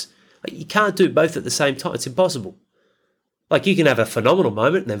wins. Like, you can't do both at the same time. It's impossible. Like, you can have a phenomenal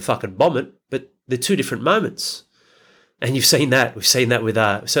moment and then fucking bomb it, but they're two different moments. And you've seen that. We've seen that with,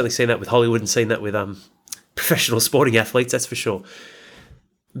 we've certainly seen that with Hollywood and seen that with professional sporting athletes, that's for sure.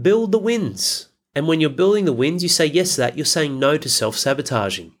 Build the wins. And when you're building the wins, you say yes to that. You're saying no to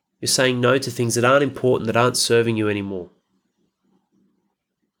self-sabotaging. You're saying no to things that aren't important, that aren't serving you anymore.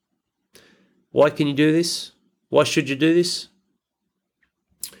 Why can you do this? Why should you do this?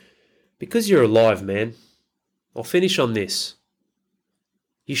 Because you're alive, man. I'll finish on this.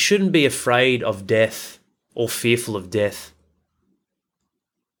 You shouldn't be afraid of death or fearful of death.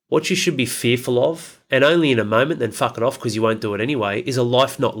 What you should be fearful of, and only in a moment, then fuck it off because you won't do it anyway, is a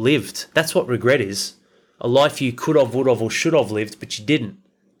life not lived. That's what regret is. A life you could have, would have, or should have lived, but you didn't.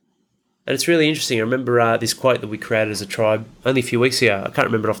 And it's really interesting. I remember this quote that we created as a tribe only a few weeks ago. I can't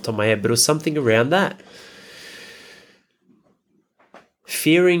remember it off the top of my head, but it was something around that.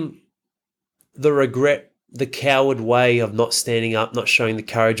 Fearing the regret, the coward way of not standing up, not showing the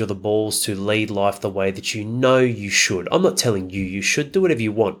courage or the balls to lead life the way that you know you should. I'm not telling you you should. Do whatever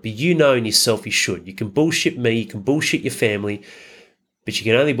you want, but you know in yourself you should. You can bullshit me, you can bullshit your family, but you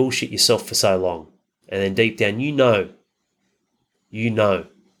can only bullshit yourself for so long. And then deep down, you know.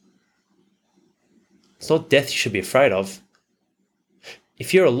 It's not death you should be afraid of.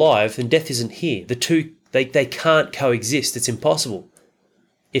 If you're alive, then death isn't here. The two, they can't coexist. It's impossible.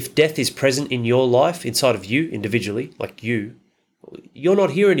 If death is present in your life, inside of you, individually, like you're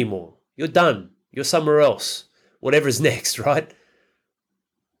not here anymore. You're done. You're somewhere else. Whatever's next, right?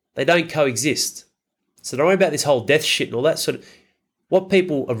 They don't coexist. So don't worry about this whole death shit and all that sort of... What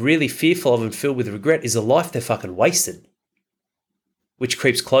people are really fearful of and filled with regret is a life they're fucking wasted, which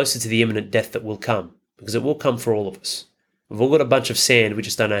creeps closer to the imminent death that will come, because it will come for all of us. We've all got a bunch of sand, we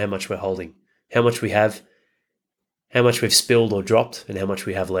just don't know how much we're holding, how much we have, how much we've spilled or dropped, and how much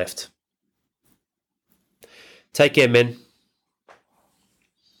we have left. Take care, men.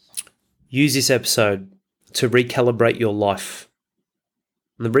 Use this episode to recalibrate your life.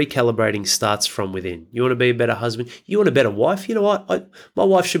 And the recalibrating starts from within. You want to be a better husband? You want a better wife? You know what? My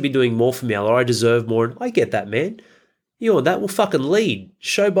wife should be doing more for me, or I deserve more. And I get that, man. You want that? Well, fucking lead.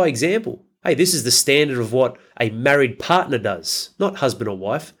 Show by example. Hey, this is the standard of what a married partner does, not husband or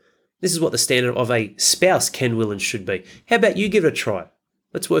wife. This is what the standard of a spouse can, will, and should be. How about you give it a try?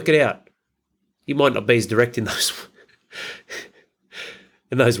 Let's work it out. You might not be as direct in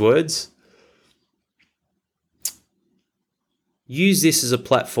those words. Use this as a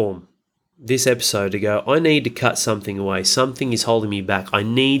platform, this episode, to go, I need to cut something away. Something is holding me back. I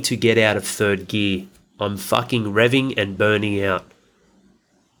need to get out of third gear. I'm fucking revving and burning out.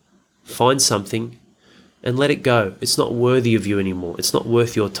 Find something and let it go. It's not worthy of you anymore. It's not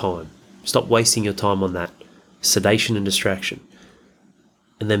worth your time. Stop wasting your time on that. Sedation and distraction.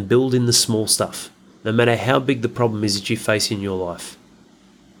 And then build in the small stuff. No matter how big the problem is that you face in your life,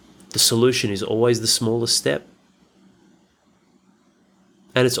 the solution is always the smallest step.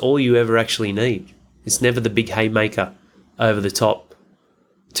 And it's all you ever actually need. It's never the big haymaker over the top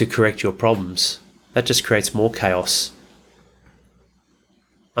to correct your problems. That just creates more chaos,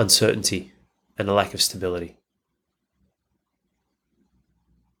 uncertainty, and a lack of stability.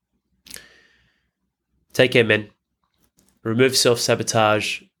 Take care, men. Remove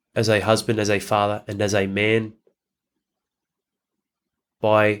self-sabotage as a husband, as a father, and as a man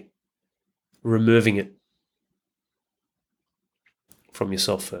by removing it from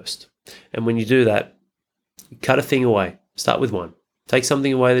yourself first. And when you do that, you cut a thing away. Start with one. Take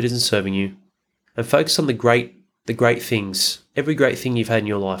something away that isn't serving you and focus on the great things, every great thing you've had in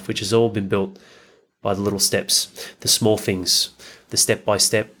your life, which has all been built by the little steps, the small things, the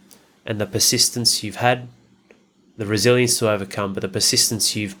step-by-step, and the persistence you've had, the resilience to overcome, but the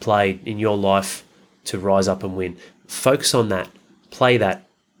persistence you've played in your life to rise up and win. Focus on that. Play that.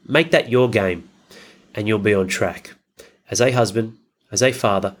 Make that your game, and you'll be on track. As a husband, as a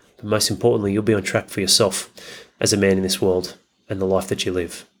father, but most importantly, you'll be on track for yourself as a man in this world and the life that you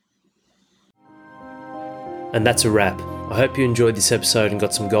live. And that's a wrap. I hope you enjoyed this episode and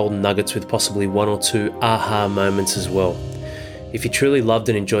got some golden nuggets with possibly one or two aha moments as well. If you truly loved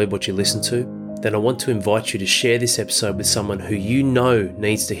and enjoyed what you listened to, then I want to invite you to share this episode with someone who you know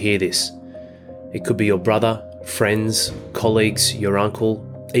needs to hear this. It could be your brother, friends, colleagues, your uncle,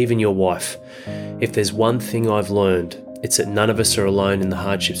 even your wife. If there's one thing I've learned, it's that none of us are alone in the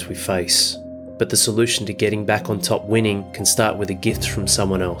hardships we face. But the solution to getting back on top winning can start with a gift from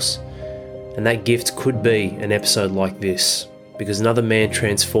someone else. And that gift could be an episode like this, because another man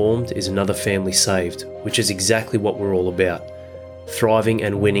transformed is another family saved, which is exactly what we're all about. Thriving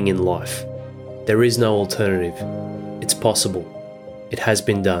and winning in life. There is no alternative. It's possible. It has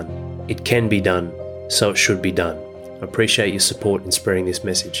been done. It can be done. So it should be done. I appreciate your support in spreading this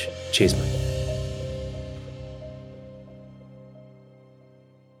message. Cheers, mate.